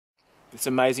This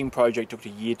amazing project took a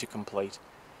year to complete.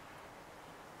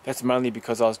 That's mainly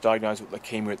because I was diagnosed with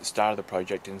leukemia at the start of the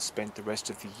project and spent the rest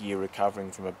of the year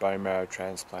recovering from a bone marrow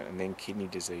transplant and then kidney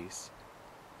disease.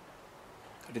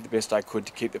 I did the best I could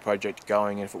to keep the project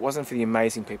going, and if it wasn't for the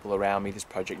amazing people around me, this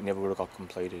project never would have got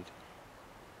completed.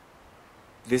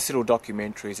 This little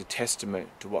documentary is a testament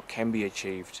to what can be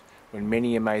achieved when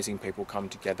many amazing people come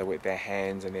together with their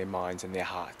hands and their minds and their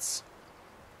hearts.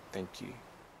 Thank you.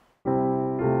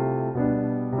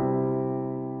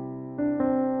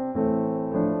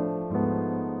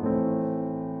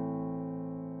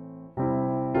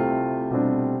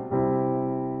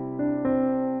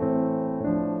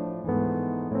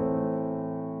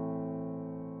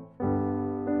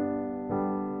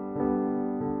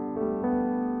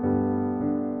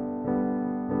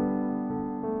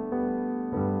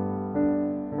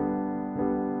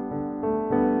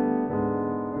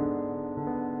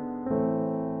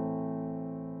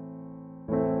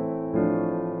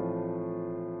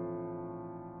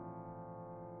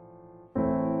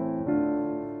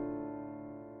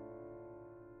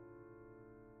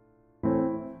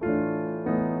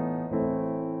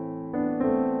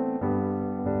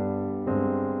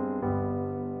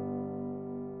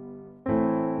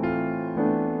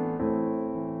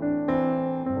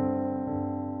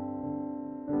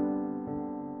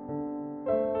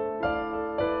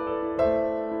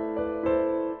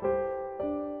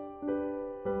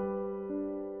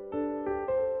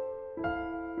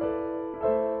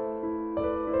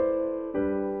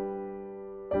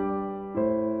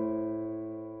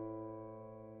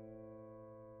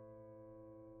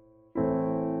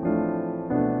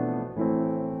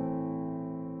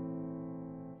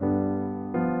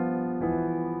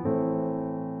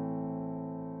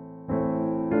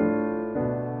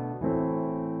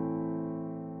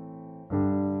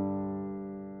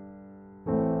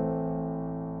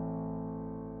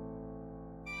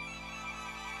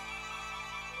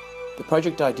 The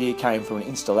project idea came from an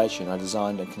installation I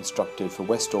designed and constructed for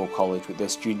Westall College with their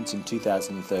students in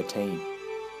 2013.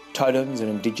 Totems and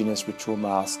Indigenous ritual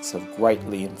masks have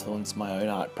greatly influenced my own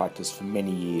art practice for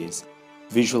many years,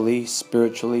 visually,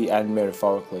 spiritually and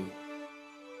metaphorically.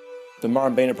 The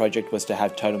Murrumbeena project was to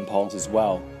have totem poles as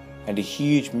well, and a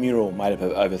huge mural made up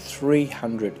of over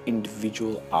 300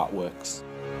 individual artworks.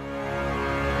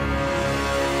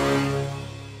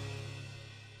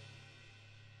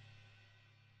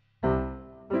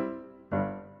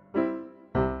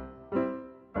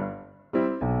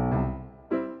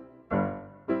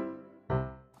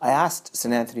 I asked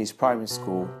St Anthony's Primary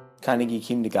School, Carnegie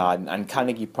Kindergarten and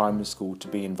Carnegie Primary School to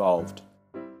be involved.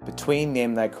 Between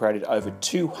them they created over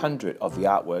 200 of the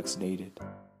artworks needed.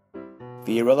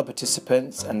 The Arella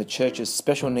participants and the church's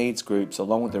special needs groups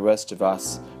along with the rest of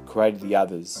us created the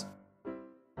others.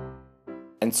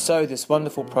 And so this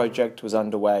wonderful project was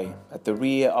underway at the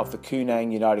rear of the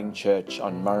Kunang Uniting Church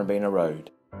on Murrumbeena Road.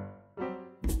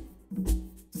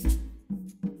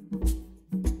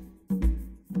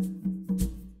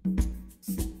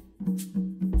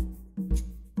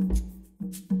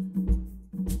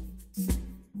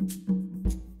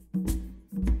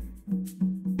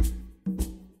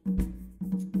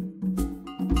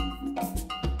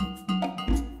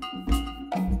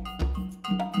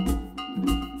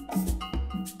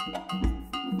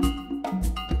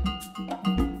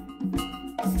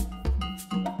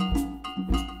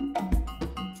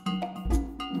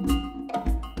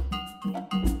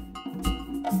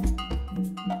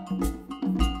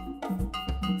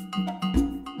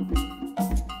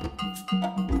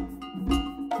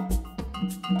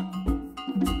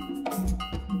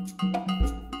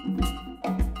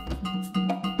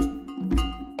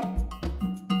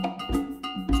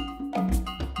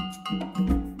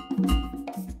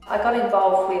 I got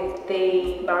involved with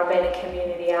the Murrumbeena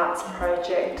Community Arts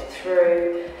Project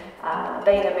through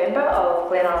being a member of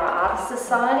Glenara Artist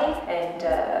Society, and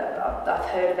I've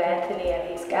heard of Anthony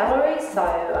and his gallery, so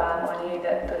I knew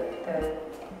that the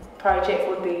project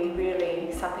would be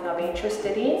really something I'd be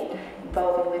interested in,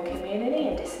 involving the community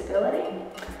and disability.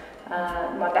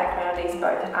 My background is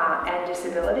both art and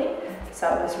disability,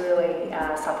 so it was really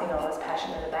something I was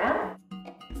passionate about.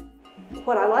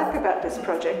 What I like about this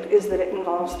project is that it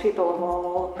involves people of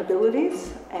all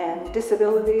abilities and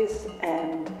disabilities,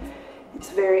 and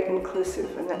it's very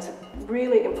inclusive, and that's a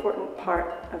really important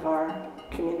part of our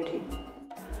community.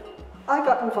 I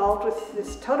got involved with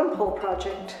this totem pole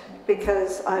project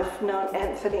because I've known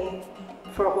Anthony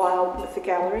for a while with the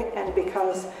gallery, and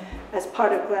because as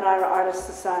part of Glenara Artist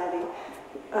Society,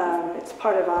 it's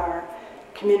part of our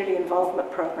community involvement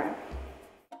program.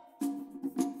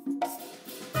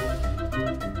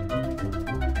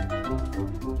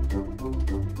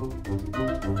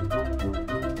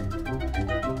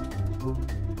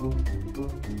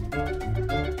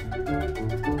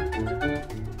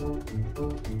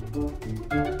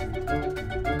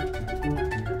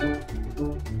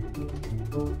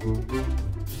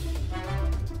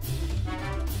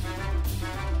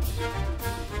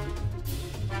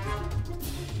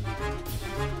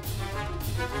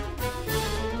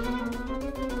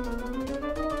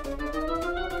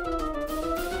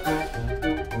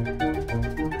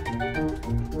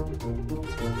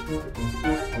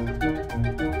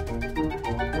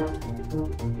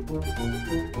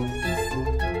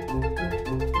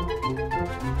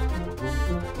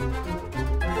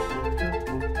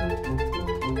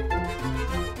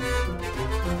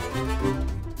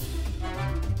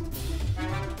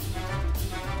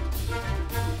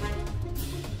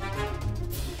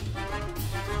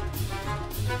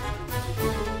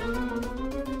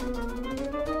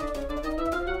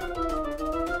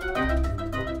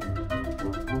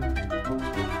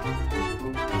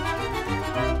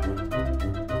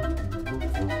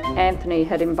 Anthony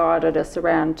had invited us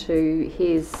around to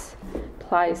his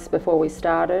place before we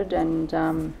started, and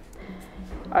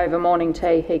over morning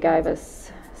tea he gave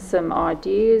us some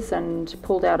ideas and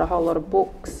pulled out a whole lot of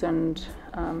books and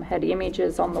had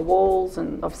images on the walls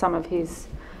and of some of his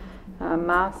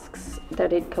masks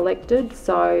that he'd collected.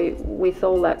 So with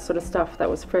all that sort of stuff that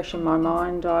was fresh in my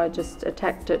mind, I just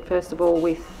attacked it first of all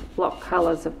with block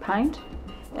colours of paint.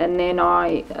 And then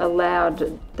I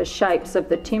allowed the shapes of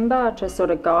the timber to sort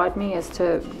of guide me as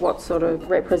to what sort of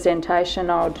representation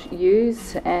I'd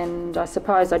use. And I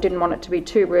suppose I didn't want it to be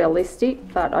too realistic,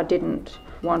 but I didn't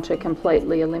want to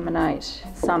completely eliminate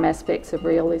some aspects of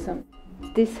realism.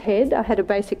 This head, I had a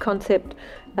basic concept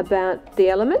about the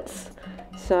elements.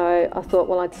 So I thought,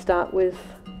 well, I'd start with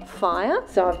fire.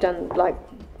 So I've done like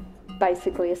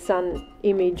basically a sun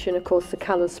image, and of course the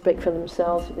colours speak for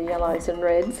themselves with the yellows and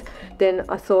reds. Then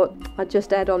I thought I'd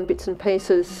just add on bits and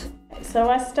pieces. So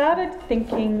I started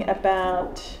thinking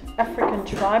about African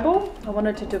tribal. I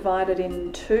wanted to divide it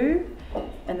in two,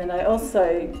 and then I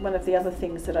also, one of the other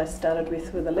things that I started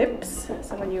with were the lips.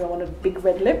 So I knew I wanted big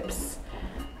red lips,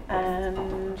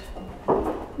 and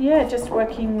yeah, just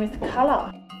working with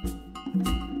colour.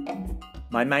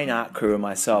 My main art crew and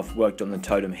myself worked on the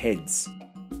totem heads.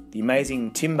 The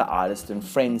amazing timber artist and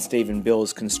friend Stephen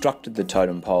Bills constructed the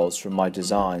totem poles from my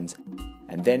designs,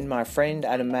 and then my friend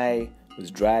Adam May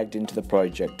was dragged into the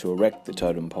project to erect the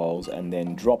totem poles and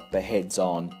then drop the heads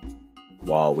on,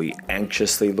 while we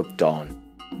anxiously looked on.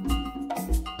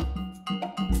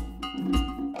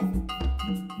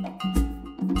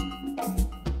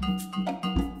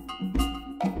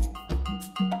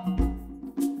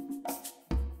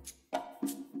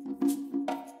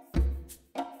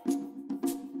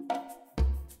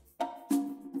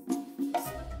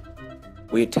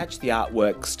 We attached the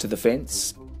artworks to the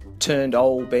fence, turned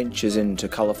old benches into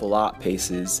colourful art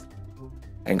pieces,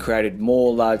 and created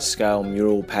more large-scale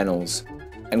mural panels,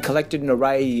 and collected an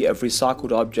array of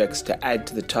recycled objects to add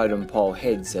to the totem pole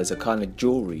heads as a kind of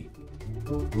jewellery.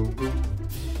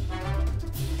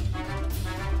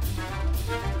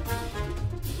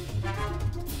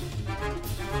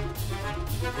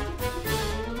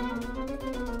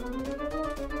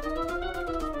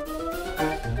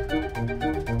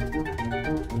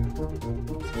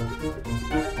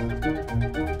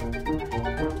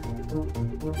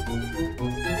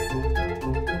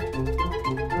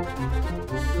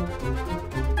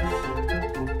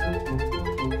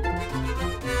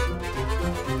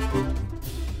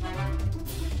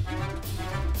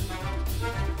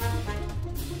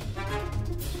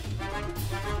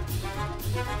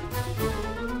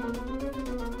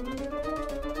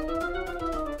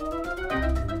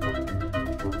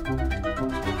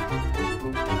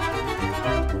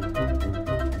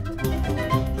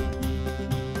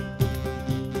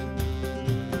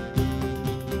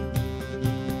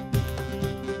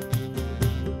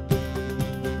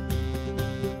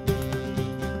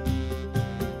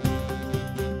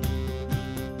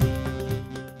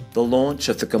 The launch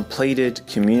of the completed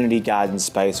community garden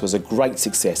space was a great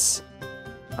success.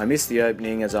 I missed the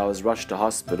opening as I was rushed to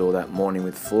hospital that morning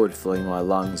with fluid filling my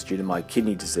lungs due to my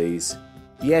kidney disease.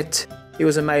 Yet, it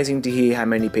was amazing to hear how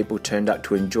many people turned up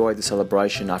to enjoy the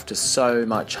celebration after so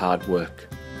much hard work.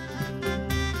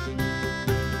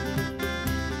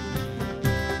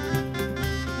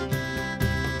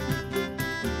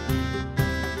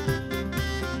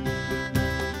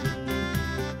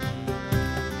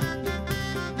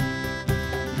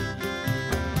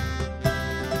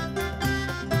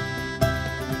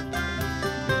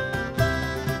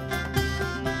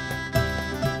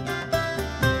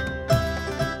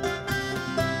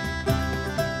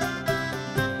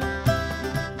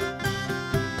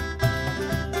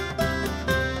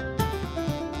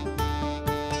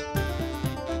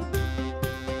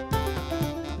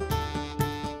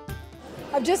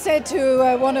 I've just said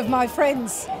to one of my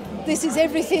friends, this is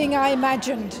everything I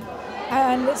imagined.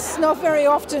 And it's not very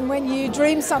often when you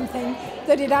dream something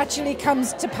that it actually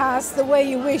comes to pass the way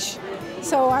you wish.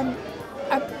 So I'm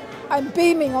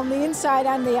beaming on the inside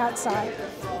and the outside.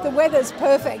 The weather's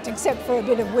perfect, except for a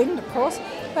bit of wind, of course.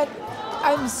 But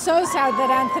I'm so sad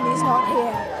that Anthony's not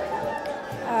here.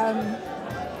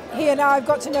 He and I have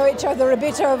got to know each other a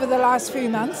bit over the last few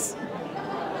months.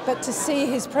 But to see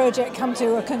his project come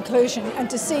to a conclusion and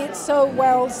to see it so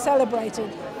well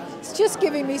celebrated, it's just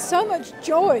giving me so much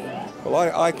joy.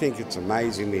 Well, I think it's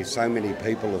amazing there's so many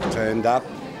people have turned up,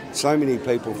 so many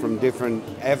people from different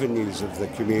avenues of the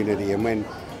community, and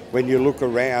when you look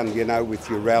around, you know, with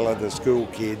your rally, the school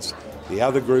kids, the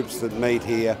other groups that meet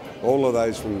here, all of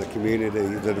those from the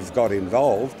community that have got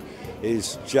involved,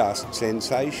 is just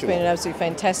sensational. It's been an absolutely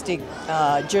fantastic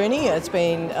journey. It's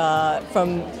been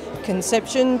from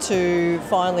conception to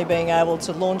finally being able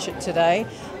to launch it today.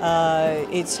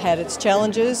 It's had its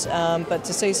challenges, but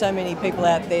to see so many people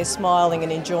out there smiling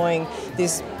and enjoying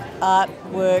this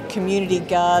artwork, community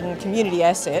garden, community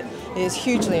asset is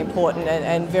hugely important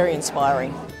and very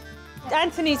inspiring.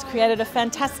 Anthony's created a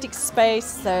fantastic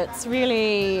space that's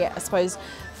really, I suppose,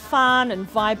 fun and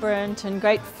vibrant and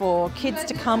great for kids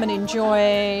to come and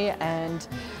enjoy, and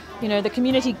you know, the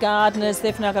community gardeners,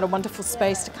 they've now got a wonderful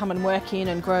space to come and work in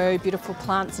and grow beautiful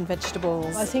plants and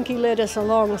vegetables. I think he led us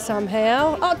along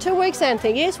somehow. Oh, 2 weeks,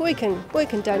 Anthony. Yes, we can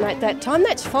donate that time.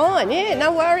 That's fine. Yeah,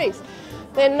 no worries.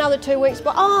 Then another 2 weeks,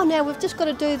 but now we've just got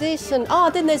to do this, and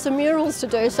then there's the murals to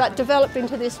do. So it developed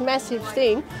into this massive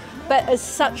thing. But it's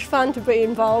such fun to be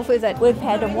involved with it. We've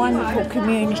had a wonderful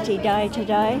community day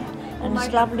today, and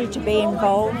it's lovely to be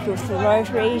involved with the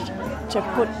Rotary to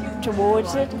put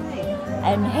towards it.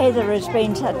 And Heather has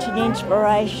been such an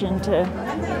inspiration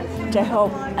to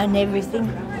help and everything.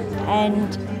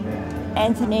 And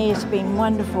Anthony has been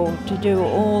wonderful to do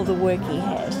all the work he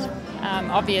has.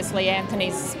 Obviously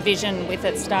Anthony's vision with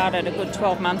it started a good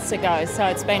 12 months ago, so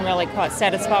it's been really quite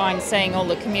satisfying seeing all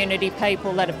the community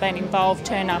people that have been involved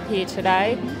turn up here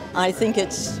today. I think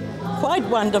it's quite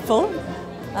wonderful.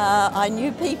 I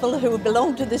knew people who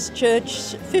belonged to this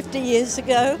church 50 years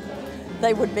ago.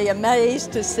 They would be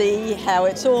amazed to see how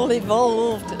it's all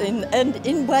evolved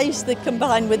in ways that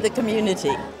combine with the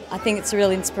community. I think it's a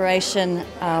real inspiration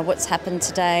what's happened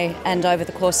today and over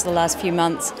the course of the last few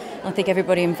months. I think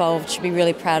everybody involved should be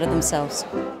really proud of themselves.